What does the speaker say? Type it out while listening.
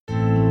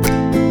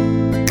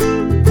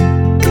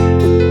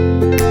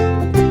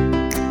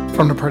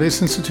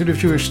Pardes Institute of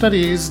Jewish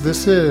Studies,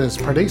 this is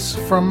Pardes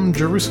from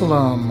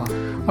Jerusalem.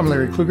 I'm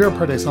Larry Kluger,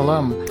 Pardes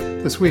alum.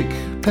 This week,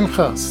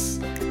 Pinchas.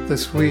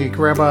 This week,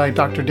 Rabbi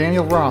Dr.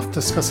 Daniel Roth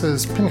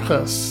discusses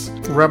Pinchas.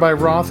 Rabbi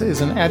Roth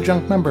is an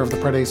adjunct member of the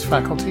Pardes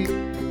faculty.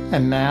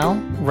 And now,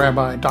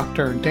 Rabbi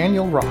Dr.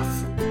 Daniel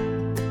Roth.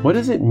 What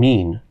does it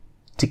mean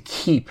to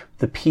keep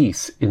the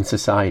peace in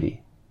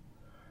society?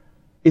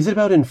 Is it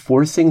about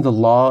enforcing the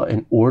law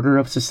and order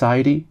of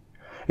society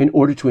in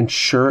order to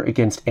ensure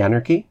against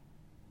anarchy?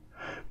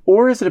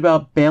 Or is it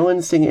about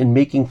balancing and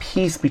making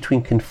peace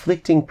between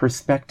conflicting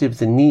perspectives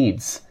and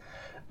needs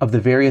of the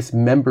various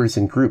members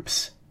and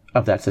groups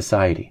of that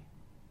society?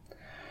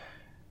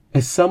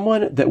 As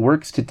someone that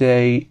works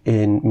today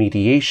in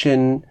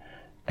mediation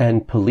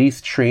and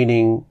police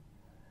training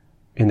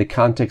in the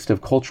context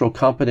of cultural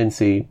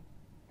competency,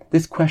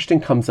 this question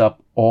comes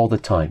up all the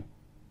time.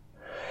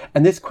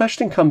 And this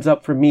question comes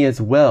up for me as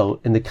well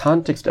in the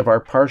context of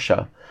our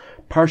Parsha,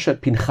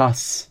 Parshat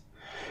Pinchas,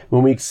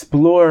 when we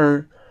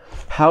explore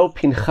how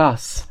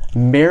Pinchas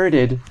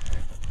merited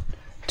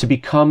to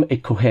become a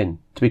Kohen,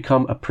 to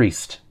become a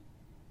priest.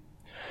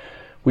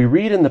 We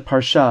read in the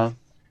Parsha,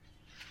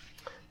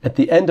 at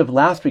the end of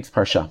last week's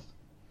Parsha,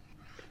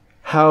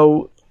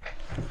 how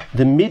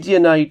the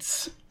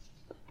Midianites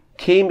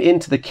came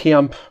into the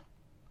camp,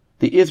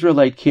 the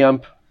Israelite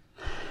camp,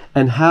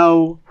 and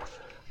how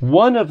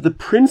one of the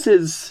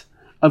princes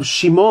of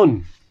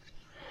Shimon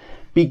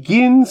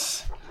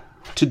begins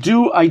to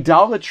do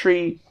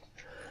idolatry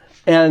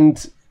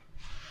and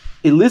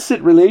illicit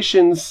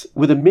relations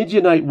with a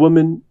Midianite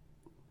woman,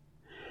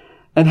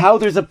 and how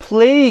there's a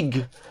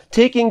plague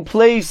taking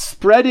place,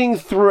 spreading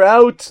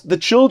throughout the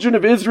children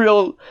of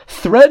Israel,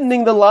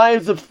 threatening the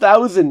lives of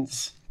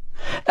thousands.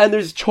 And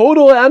there's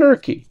total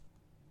anarchy.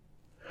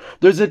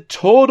 There's a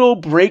total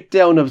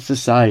breakdown of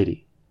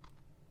society.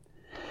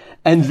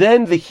 And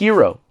then the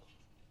hero,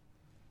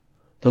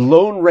 the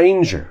Lone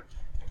Ranger,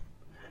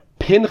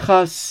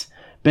 Pinchas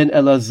ben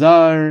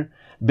Elazar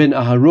ben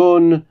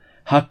Aharon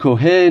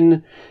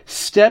HaKohen,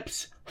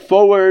 steps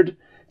forward,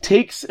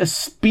 takes a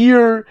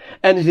spear,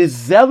 and his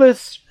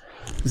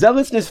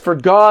zealousness for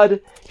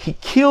God, he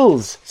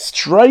kills,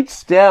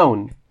 strikes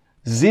down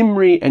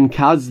Zimri and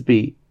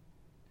Kazbi,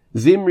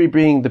 Zimri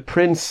being the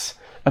prince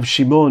of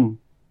Shimon.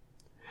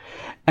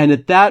 And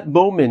at that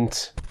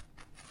moment,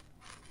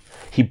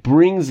 he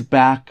brings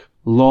back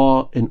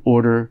law and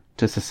order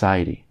to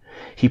society.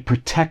 He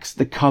protects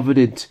the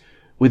covenant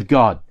with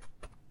God.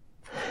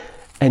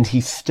 And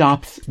he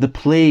stops the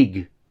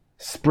plague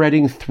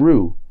spreading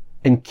through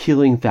and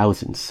killing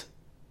thousands.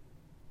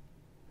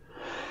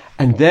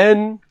 And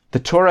then the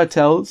Torah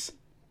tells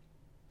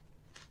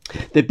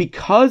that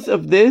because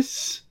of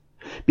this,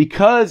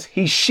 because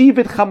he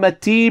shivet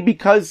chamati,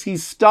 because he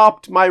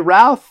stopped my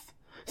wrath,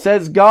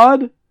 says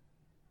God,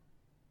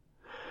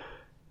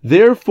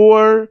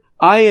 therefore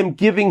I am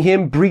giving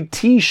him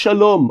briti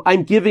shalom.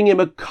 I'm giving him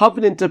a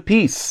covenant of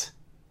peace.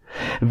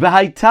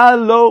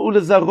 V'haita lo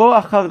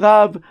ulezaro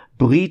acharav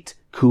brit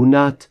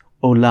kunat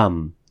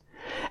olam.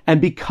 And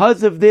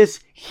because of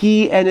this,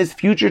 he and his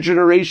future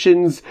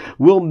generations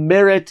will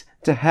merit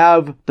to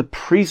have the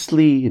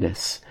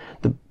priestliness,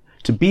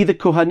 to be the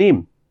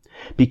Kohanim,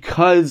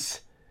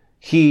 because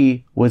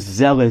he was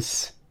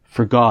zealous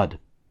for God.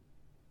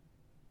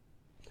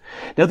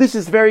 Now this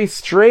is very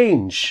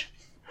strange,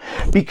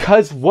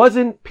 because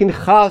wasn't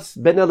Pinchas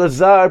ben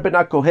Elazar ben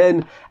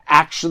HaKohen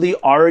actually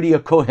already a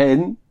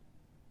Kohen?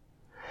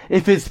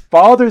 If his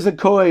father's a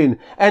Kohen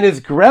and his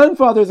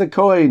grandfather's a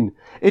Kohen,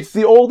 it's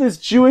the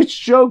oldest Jewish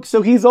joke,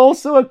 so he's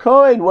also a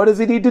Kohen. What does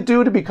he need to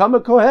do to become a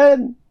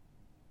Kohen?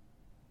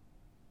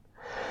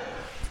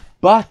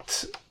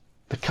 But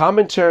the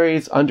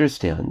commentaries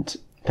understand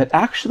that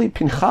actually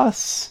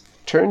Pinchas,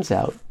 turns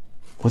out,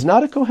 was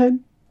not a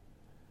Kohen.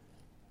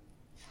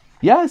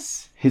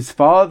 Yes, his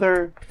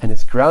father and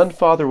his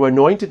grandfather were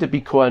anointed to be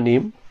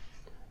Kohanim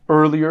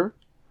earlier,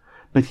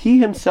 but he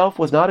himself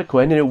was not a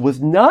Kohen, and it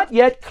was not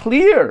yet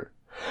clear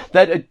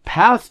that it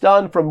passed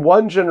on from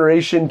one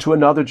generation to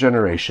another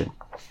generation.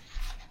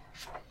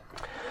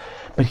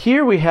 But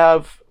here we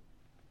have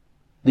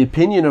the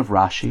opinion of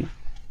Rashi,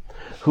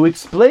 who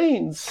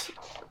explains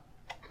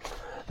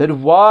that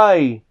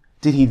why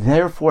did he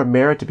therefore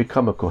merit to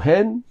become a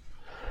Kohen?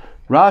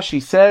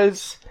 Rashi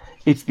says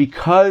it's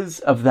because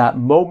of that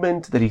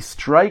moment that he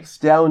strikes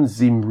down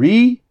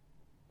Zimri,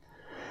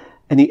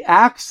 and he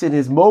acts in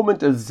his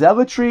moment of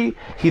zealotry.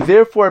 He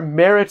therefore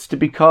merits to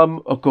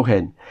become a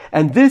Kohen.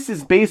 And this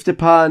is based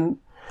upon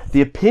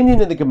the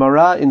opinion in the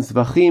Gemara in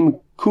Zvachim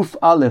Kuf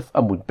Aleph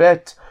Amud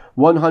Bet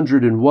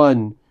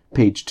 101,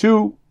 page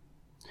 2,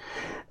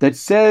 that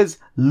says,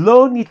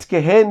 Lo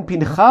nitkehen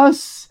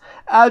Pinchas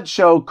ad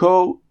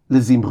shaoko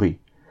lezimri.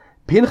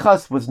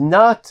 Pinchas was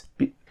not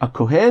a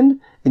Kohen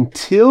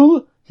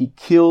until he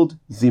killed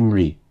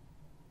Zimri.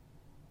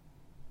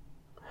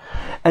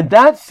 And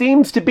that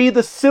seems to be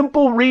the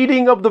simple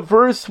reading of the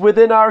verse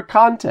within our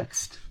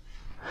context.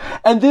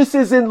 And this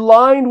is in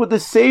line with the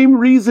same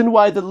reason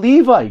why the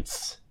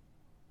Levites,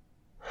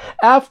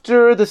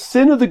 after the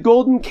sin of the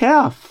golden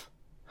calf,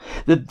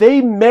 that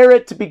they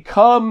merit to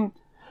become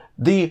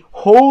the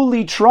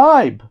holy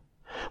tribe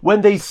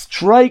when they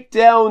strike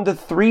down the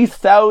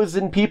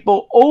 3,000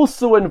 people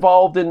also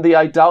involved in the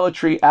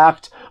idolatry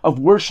act of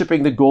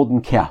worshiping the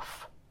golden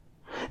calf.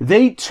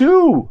 They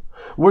too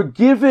were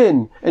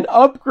given an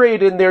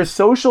upgrade in their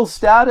social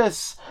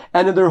status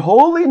and in their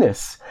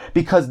holiness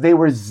because they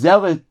were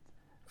zealous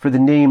for the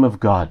name of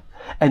God.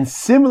 And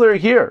similar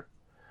here,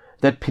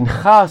 that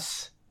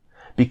Pinchas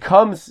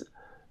becomes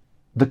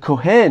the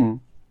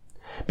Kohen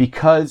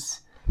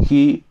because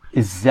he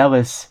is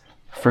zealous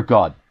for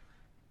God.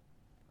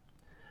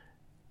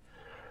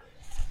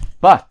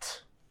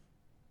 But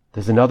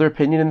there's another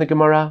opinion in the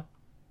Gemara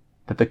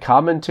that the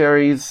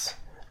commentaries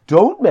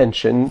don't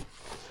mention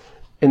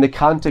in the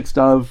context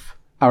of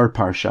our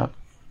Parsha.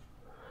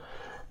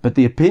 But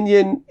the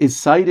opinion is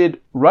cited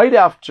right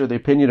after the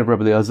opinion of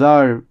Rabbi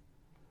Elazar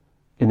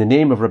in the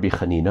name of Rabbi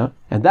Chanina,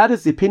 and that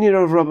is the opinion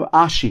of Rabbi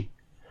Ashi.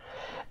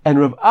 And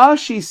Rabbi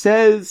Ashi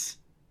says,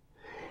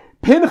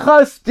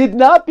 Pinchas did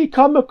not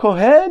become a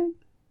Kohen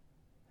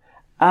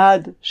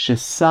ad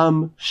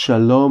shesam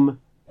shalom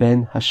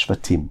ben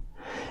hashvatim,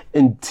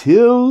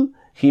 until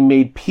he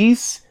made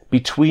peace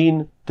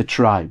between the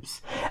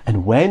tribes.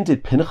 And when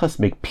did Pinchas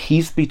make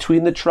peace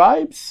between the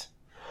tribes?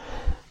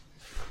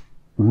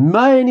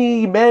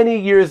 Many, many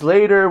years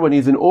later, when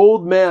he's an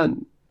old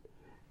man,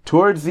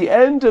 towards the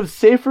end of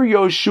Sefer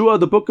Yoshua,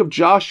 the book of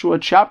Joshua,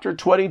 chapter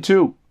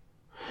 22,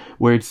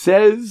 where it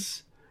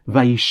says,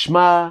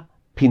 Vayishma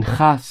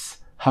Pinchas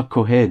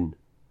HaKohen,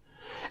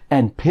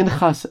 and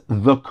Pinchas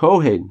the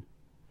Kohen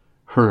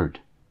heard.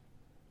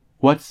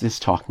 What's this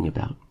talking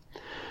about?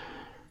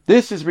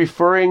 This is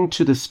referring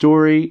to the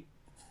story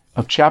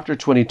of chapter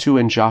 22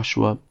 in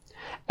Joshua.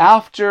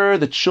 After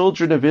the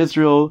children of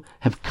Israel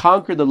have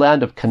conquered the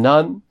land of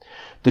Canaan,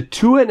 the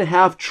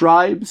 2.5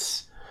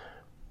 tribes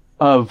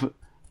of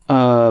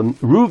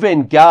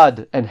Reuven,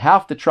 Gad, and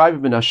half the tribe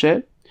of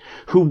Menashe,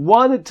 who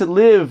wanted to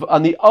live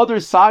on the other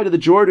side of the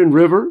Jordan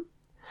River,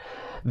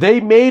 they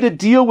made a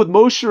deal with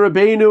Moshe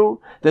Rabbeinu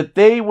that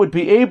they would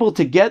be able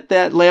to get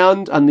that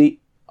land on the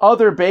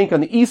other bank,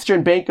 on the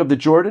eastern bank of the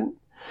Jordan,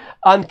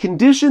 on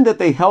condition that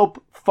they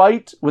help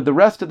fight with the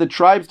rest of the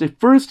tribes to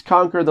first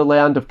conquer the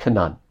land of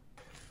Canaan.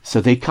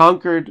 So they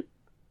conquered,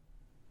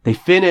 they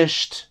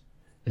finished,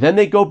 then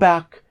they go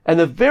back. And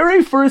the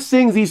very first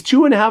things these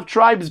 2.5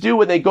 tribes do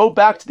when they go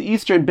back to the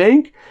eastern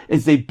bank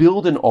is they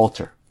build an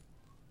altar.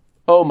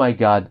 Oh my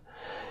God.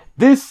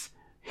 This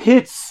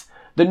hits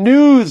the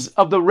news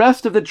of the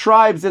rest of the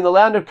tribes in the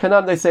land of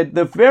Canaan. They said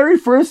the very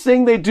first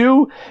thing they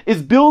do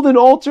is build an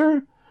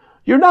altar.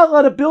 You're not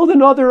allowed to build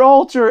another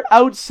altar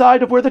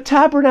outside of where the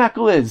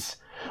tabernacle is.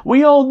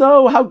 We all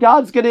know how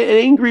God's going to get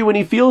angry when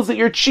he feels that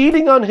you're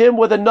cheating on him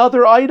with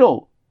another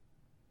idol.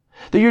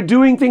 That you're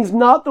doing things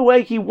not the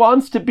way he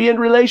wants to be in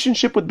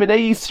relationship with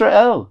Bnei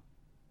Yisrael.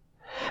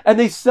 And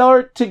they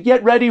start to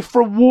get ready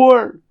for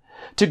war,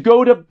 to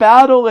go to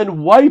battle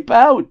and wipe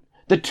out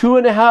the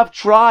 2.5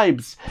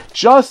 tribes,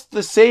 just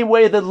the same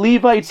way the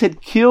Levites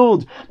had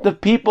killed the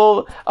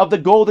people of the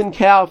golden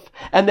calf,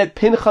 and that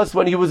Pinchas,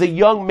 when he was a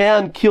young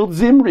man, killed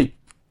Zimri.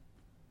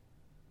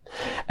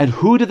 And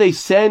who do they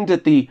send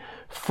at the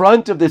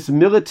front of this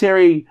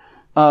military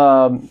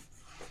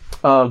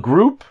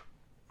group?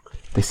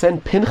 They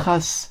send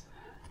Pinchas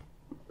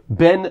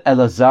ben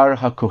Elazar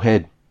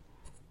HaKohen.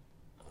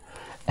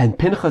 And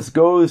Pinchas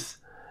goes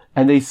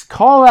and they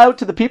call out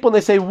to the people and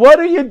they say, what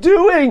are you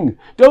doing?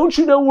 Don't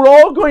you know we're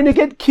all going to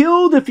get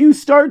killed if you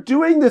start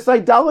doing this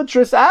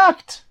idolatrous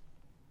act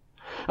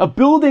of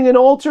building an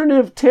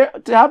alternative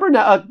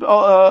tabernacle,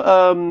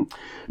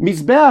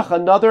 Mizbeach,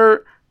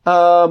 another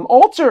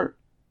altar?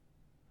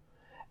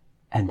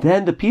 And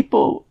then the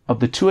people of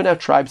the 2.5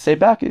 tribes say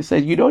back, they say,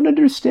 you don't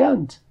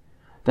understand.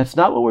 That's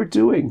not what we're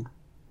doing.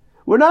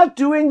 We're not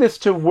doing this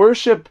to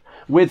worship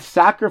with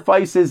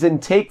sacrifices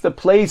and take the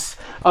place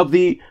of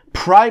the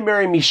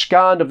primary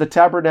Mishkan of the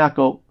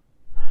tabernacle.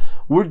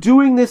 We're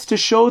doing this to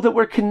show that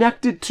we're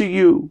connected to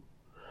you,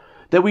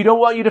 that we don't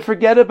want you to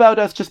forget about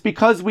us just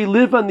because we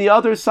live on the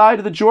other side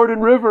of the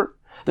Jordan River.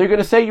 They're going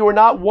to say you are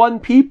not one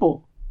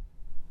people.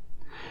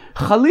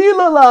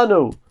 Chalila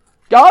lanu.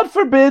 God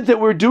forbid that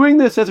we're doing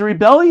this as a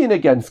rebellion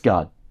against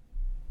God.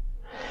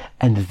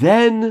 And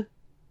then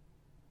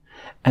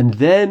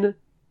the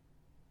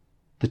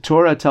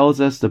Torah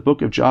tells us, the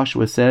book of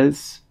Joshua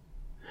says,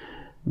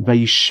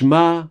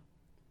 Vayishma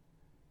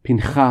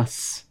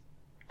Pinchas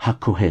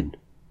HaKohen.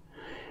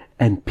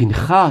 And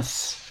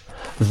Pinchas,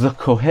 the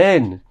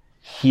Kohen,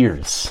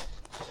 hears.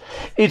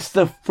 It's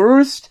the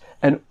first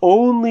and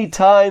only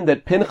time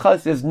that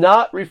Pinchas is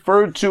not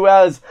referred to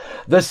as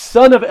the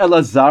son of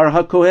Elazar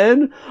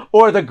HaKohen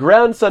or the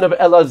grandson of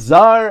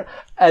Elazar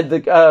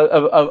and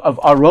of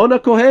Aaron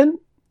HaKohen.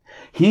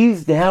 He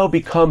now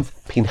becomes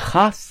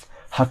Pinchas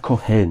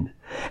HaKohen.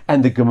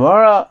 And the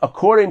Gemara,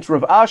 according to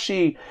Rav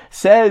Ashi,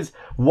 says,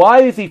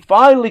 why is he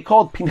finally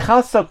called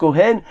Pinchas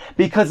HaKohen?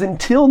 Because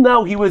until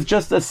now he was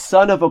just the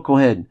son of a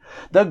Kohen,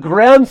 the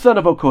grandson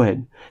of a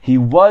Kohen. He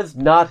was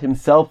not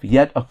himself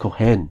yet a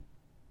Kohen.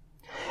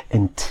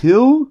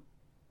 Until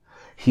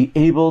he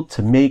able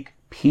to make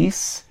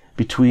peace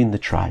between the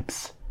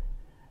tribes.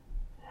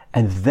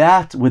 And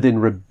that, within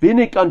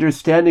rabbinic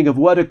understanding of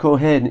what a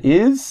Kohen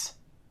is,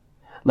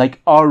 like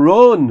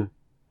Aaron,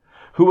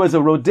 who was a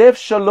Rodef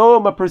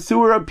Shalom, a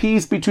pursuer of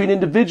peace between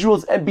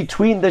individuals and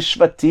between the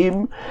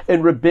Shvatim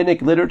in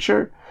rabbinic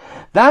literature,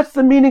 that's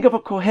the meaning of a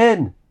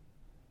Kohen.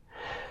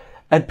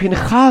 And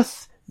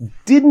Pinchas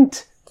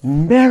didn't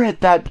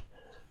merit that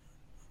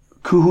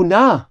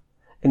kuhuna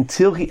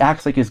until he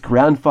acts like his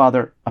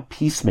grandfather, a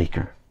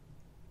peacemaker.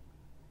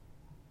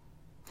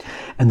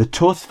 And the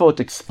Tosfot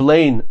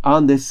explain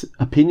on this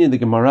opinion, the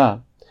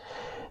Gemara.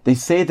 They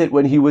say that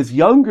when he was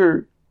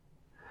younger,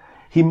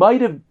 he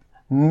might have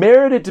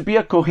merited to be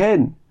a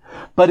Kohen,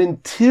 but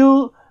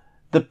until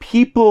the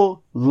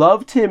people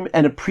loved him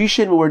and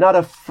appreciated him, were not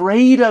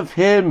afraid of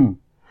him,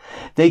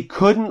 they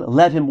couldn't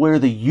let him wear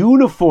the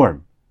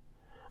uniform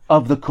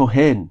of the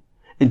Kohen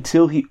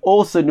until he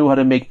also knew how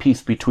to make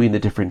peace between the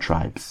different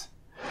tribes.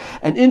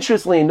 And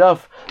interestingly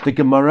enough, the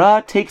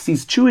Gemara takes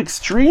these two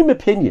extreme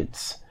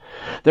opinions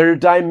that are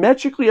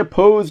diametrically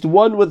opposed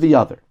one with the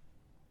other.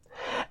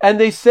 And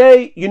they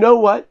say, you know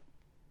what?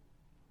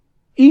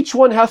 Each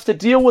one has to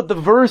deal with the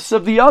verse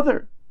of the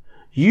other.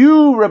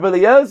 You, Rabbi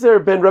Eliezer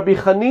ben Rabbi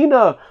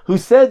Hanina, who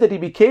said that he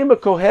became a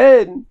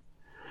Kohen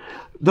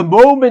the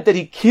moment that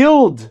he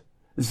killed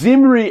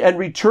Zimri and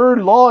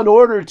returned law and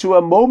order to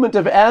a moment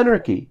of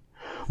anarchy.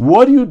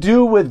 What do you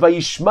do with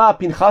Vayishma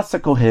Pinchas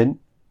Kohen?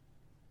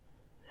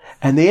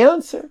 And they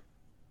answer,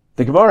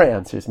 the Gemara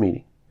answers,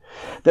 meaning,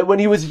 that when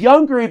he was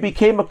younger, he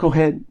became a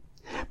Kohen.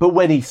 But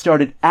when he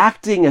started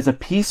acting as a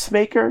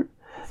peacemaker,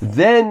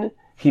 then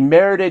he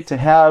merited to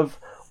have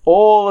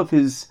all of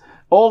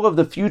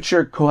the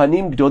future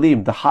Kohanim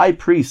Gdolim, the high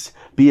priests,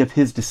 be of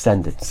his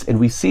descendants. And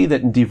we see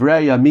that in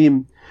Divrei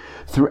Yamim,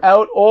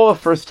 throughout all of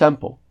First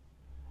Temple,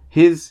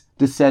 his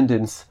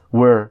descendants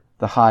were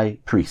the high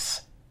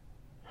priests.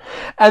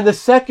 And the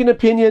second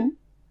opinion,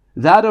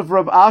 that of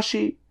Rav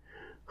Ashi,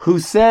 who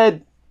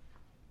said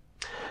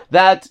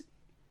that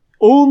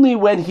only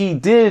when he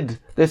did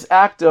this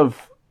act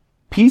of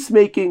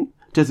peacemaking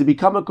does he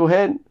become a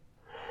Kohen.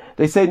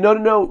 They say,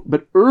 no,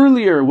 but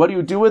earlier, what do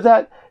you do with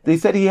that? They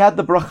said he had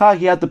the bracha,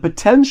 he had the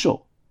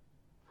potential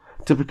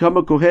to become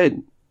a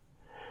Kohen.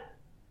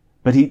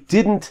 But he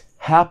didn't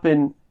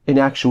happen in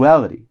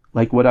actuality,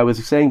 like what I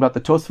was saying about the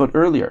Tosfot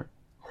earlier,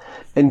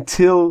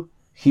 until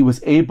he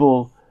was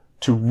able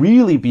to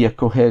really be a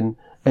Kohen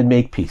and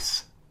make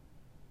peace.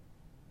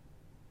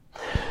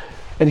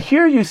 And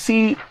here you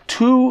see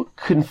two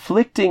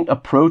conflicting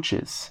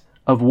approaches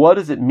of what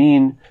does it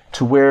mean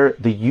to wear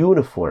the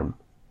uniform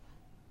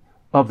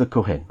of the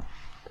Kohen.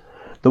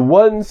 The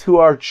ones who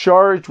are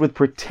charged with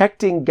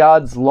protecting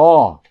God's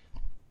law.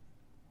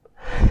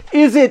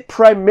 Is it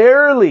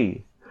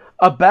primarily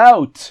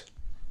about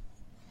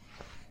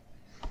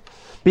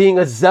being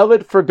a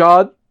zealot for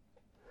God,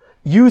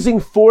 using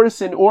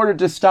force in order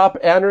to stop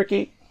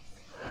anarchy,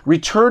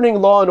 returning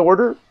law and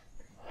order?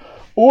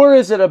 Or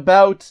is it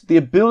about the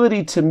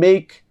ability to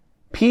make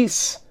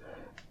peace,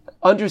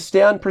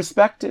 understand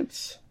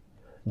perspectives,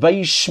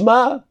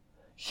 Vayishma,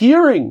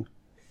 hearing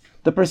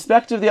the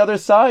perspective of the other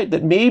side,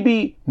 that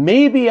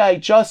maybe I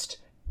just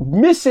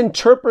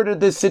misinterpreted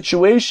this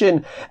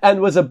situation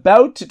and was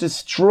about to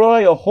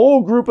destroy a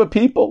whole group of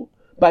people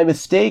by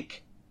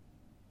mistake.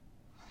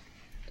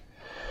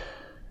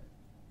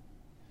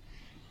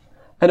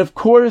 And of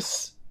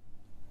course,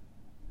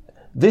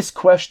 this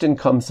question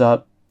comes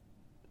up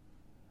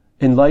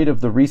in light of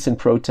the recent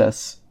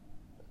protests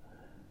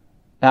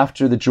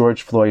after the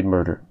George Floyd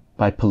murder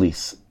by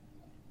police.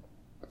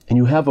 And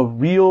you have a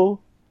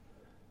real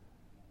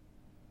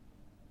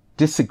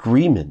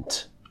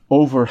disagreement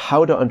over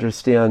how to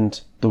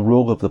understand the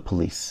role of the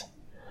police.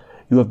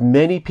 You have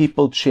many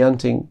people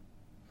chanting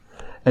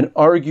and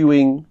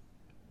arguing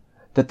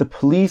that the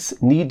police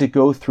need to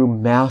go through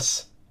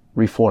mass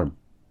reform,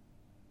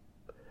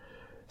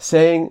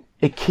 saying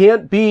it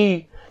can't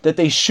be that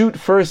they shoot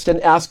first and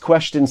ask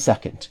questions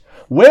second.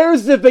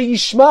 Where's the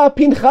Vayishma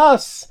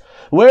Pinchas?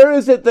 Where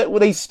is it that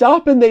they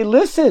stop and they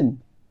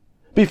listen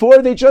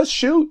before they just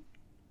shoot?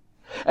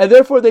 And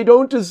therefore they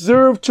don't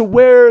deserve to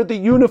wear the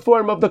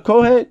uniform of the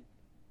Kohen.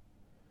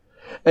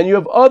 And you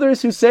have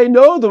others who say,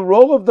 no, the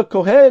role of the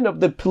Kohen, of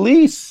the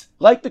police,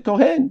 like the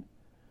Kohen,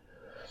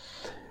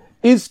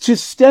 is to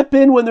step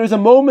in when there's a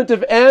moment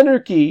of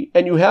anarchy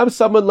and you have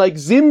someone like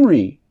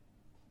Zimri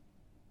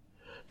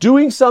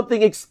doing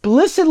something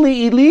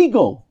explicitly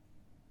illegal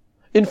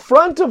in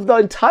front of the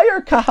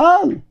entire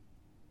kahal,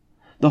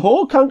 the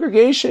whole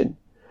congregation,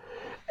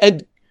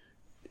 and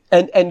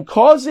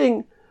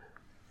causing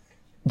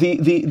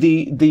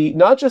the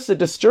not just the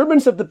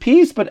disturbance of the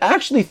peace, but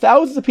actually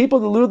thousands of people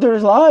to lose their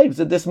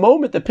lives at this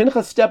moment that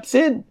Pinchas steps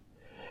in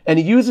and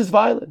he uses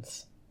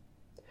violence.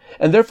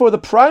 And therefore the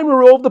primary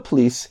role of the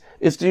police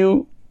is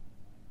to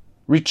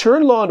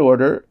return law and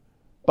order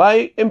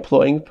by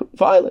employing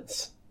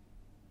violence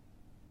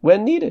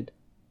when needed.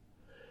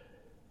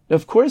 Now,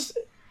 of course,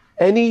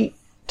 any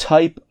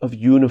type of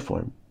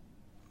uniform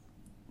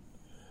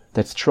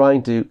that's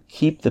trying to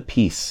keep the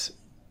peace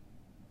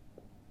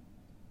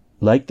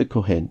like the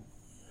Kohen,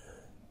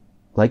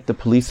 like the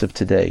police of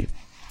today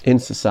in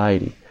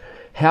society,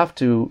 have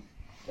to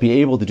be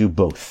able to do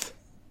both.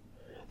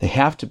 They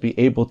have to be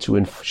able to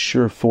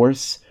ensure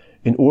force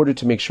in order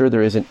to make sure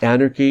there isn't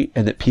anarchy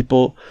and that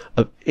people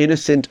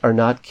innocent are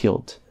not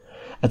killed.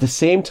 At the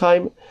same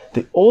time,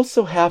 they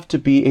also have to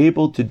be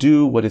able to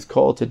do what is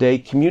called today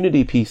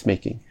community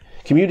peacemaking,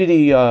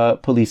 community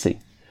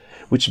policing,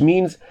 which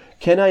means,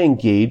 can I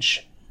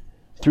engage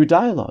through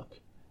dialogue?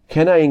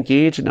 Can I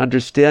engage in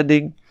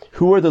understanding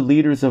who are the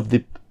leaders of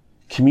the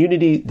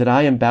community that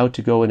I am about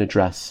to go and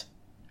address?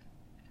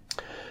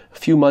 A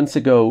few months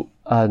ago,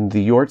 on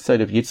the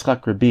yahrzeit of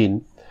Yitzhak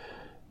Rabin,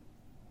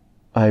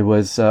 I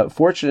was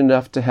fortunate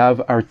enough to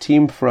have our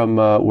team from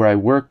where I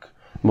work,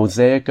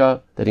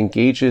 Mosaica, that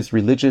engages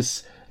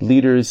religious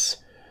leaders,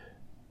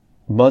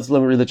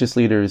 Muslim religious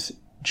leaders,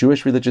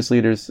 Jewish religious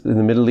leaders in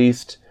the Middle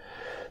East.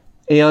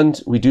 And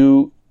we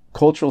do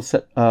cultural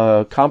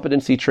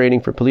competency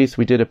training for police.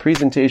 We did a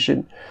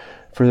presentation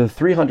for the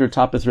 300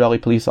 top Israeli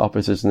police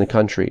officers in the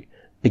country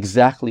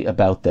exactly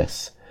about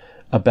this,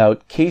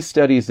 about case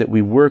studies that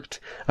we worked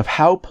of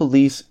how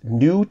police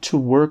knew to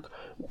work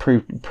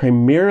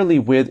primarily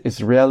with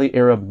Israeli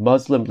Arab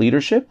Muslim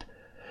leadership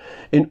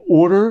in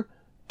order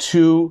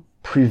to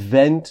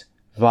prevent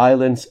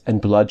violence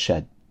and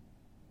bloodshed,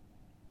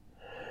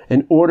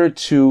 in order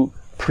to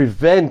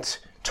prevent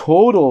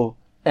total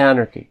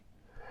anarchy.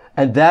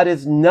 And that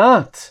is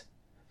not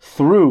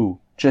through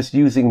just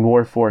using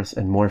more force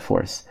and more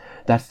force.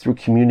 That's through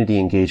community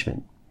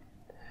engagement.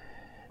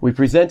 We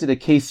presented a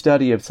case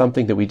study of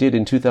something that we did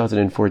in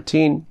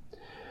 2014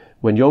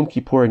 when Yom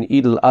Kippur and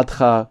Eid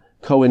al-Adha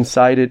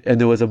coincided, and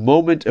there was a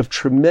moment of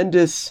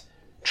tremendous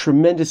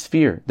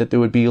fear that there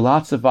would be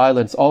lots of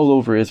violence all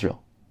over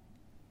Israel,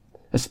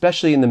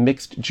 especially in the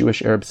mixed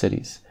Jewish Arab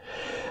cities.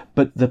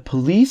 But the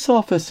police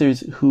officers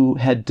who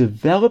had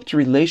developed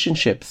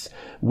relationships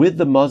with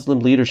the Muslim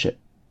leadership,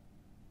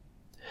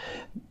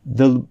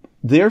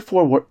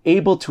 therefore were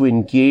able to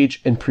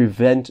engage and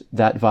prevent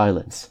that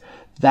violence.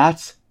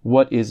 That's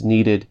what is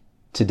needed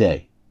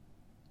today.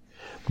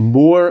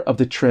 More of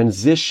the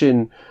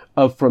transition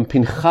from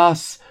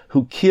Pinchas,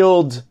 who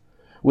killed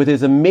with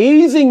his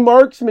amazing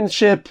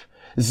marksmanship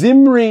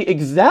Zimri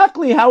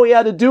exactly how he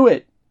had to do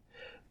it.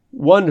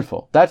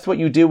 Wonderful. That's what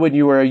you do when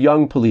you are a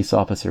young police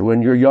officer,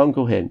 when you're a young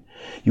Kohen.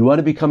 You want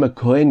to become a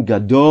Kohen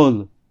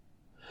Gadol,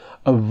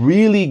 a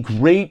really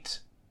great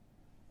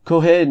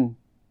Kohen.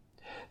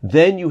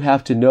 Then you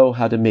have to know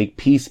how to make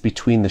peace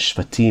between the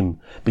Shvatim,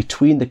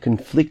 between the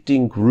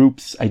conflicting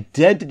groups,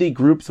 identity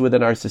groups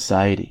within our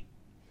society.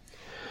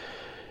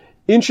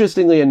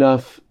 Interestingly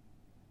enough,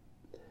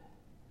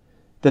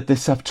 that the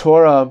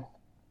Haftorah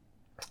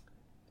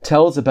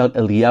tells about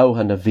Eliyahu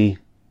Hanavi,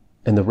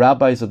 and the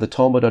rabbis of the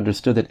Talmud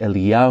understood that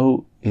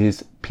Eliyahu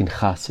is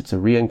Pinchas. It's a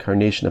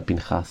reincarnation of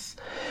Pinchas.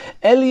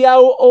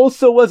 Eliyahu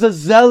also was a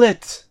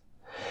zealot.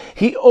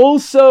 He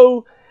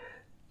also,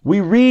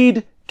 we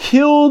read,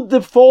 killed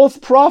the false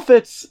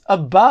prophets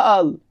of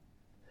Baal.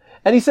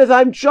 And he says,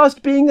 I'm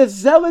just being a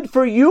zealot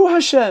for you,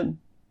 Hashem.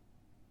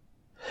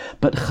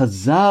 But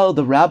Chazal,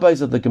 the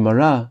rabbis of the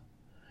Gemara,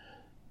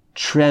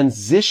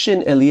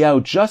 transition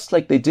Eliyahu, just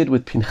like they did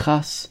with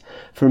Pinchas,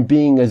 from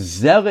being a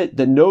zealot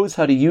that knows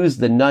how to use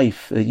the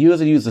knife, that knows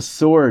how to use the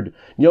sword,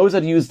 knows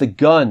how to use the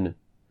gun,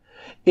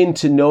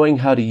 into knowing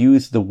how to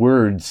use the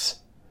words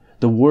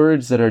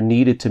that are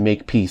needed to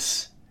make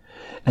peace.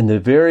 And the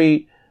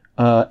very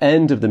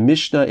end of the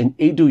Mishnah in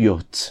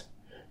Eduyot,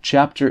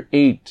 chapter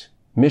 8,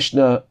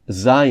 Mishnah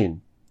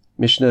Zayin,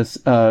 Mishnah's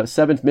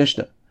 7th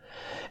Mishnah,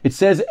 it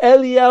says,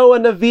 Eliyahu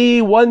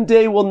Hanavi one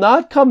day will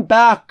not come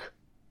back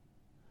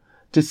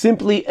to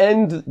simply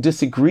end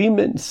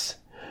disagreements,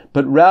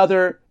 but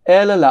rather,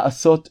 Ela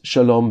la'asot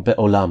shalom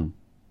be'olam,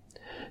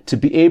 to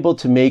be able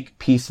to make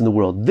peace in the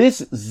world.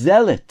 This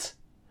zealot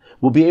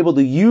will be able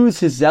to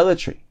use his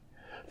zealotry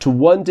to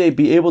one day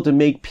be able to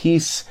make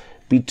peace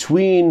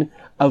between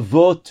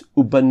avot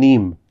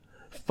ubanim,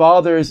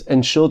 fathers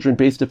and children,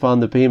 based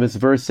upon the famous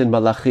verse in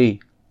Malachi,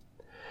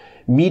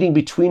 meeting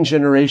between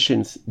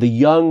generations, the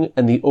young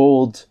and the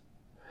old,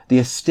 the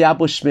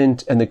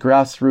establishment and the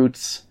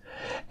grassroots.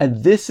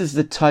 And this is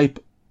the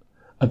type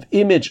of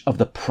image of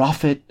the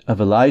prophet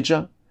of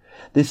Elijah.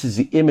 This is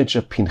the image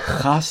of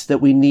Pinchas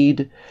that we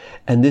need.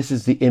 And this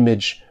is the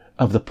image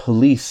of the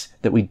police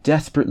that we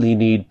desperately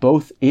need,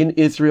 both in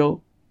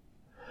Israel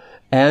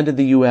and in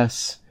the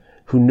US,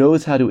 who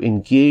knows how to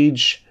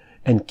engage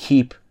and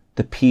keep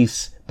the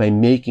peace by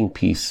making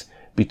peace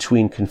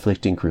between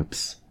conflicting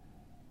groups.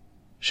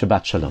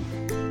 Shabbat Shalom.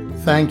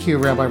 Thank you,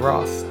 Rabbi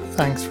Roth.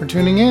 Thanks for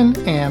tuning in,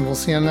 and we'll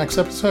see you on the next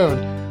episode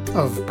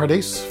of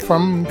Pardes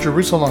from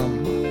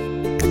Jerusalem.